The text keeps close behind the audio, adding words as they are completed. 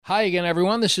Hi again,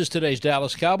 everyone. This is today's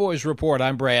Dallas Cowboys Report.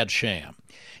 I'm Brad Sham.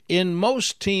 In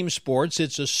most team sports,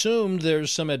 it's assumed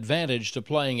there's some advantage to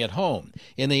playing at home.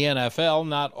 In the NFL,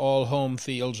 not all home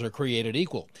fields are created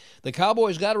equal. The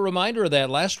Cowboys got a reminder of that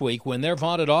last week when their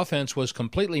vaunted offense was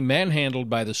completely manhandled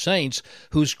by the Saints,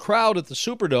 whose crowd at the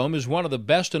Superdome is one of the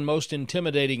best and most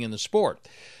intimidating in the sport.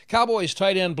 Cowboys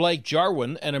tight end Blake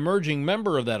Jarwin, an emerging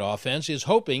member of that offense, is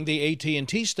hoping the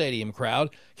AT&T Stadium crowd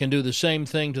can do the same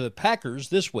thing to the Packers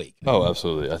this week. Oh,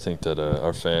 absolutely. I think that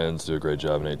our fans do a great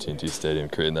job in AT&T Stadium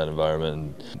creating that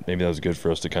environment, and maybe that was good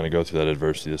for us to kind of go through that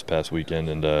adversity this past weekend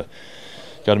and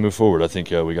got to move forward. I think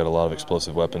we got a lot of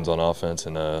explosive weapons on offense,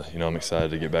 and I'm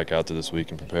excited to get back out there this week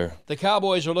and prepare. The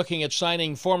Cowboys are looking at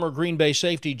signing former Green Bay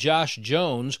safety Josh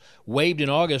Jones, waived in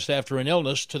August after an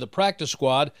illness, to the practice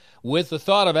squad with the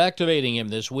thought of activating him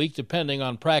this week depending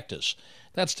on practice.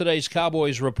 That's today's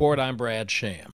Cowboys Report. I'm Brad Sham.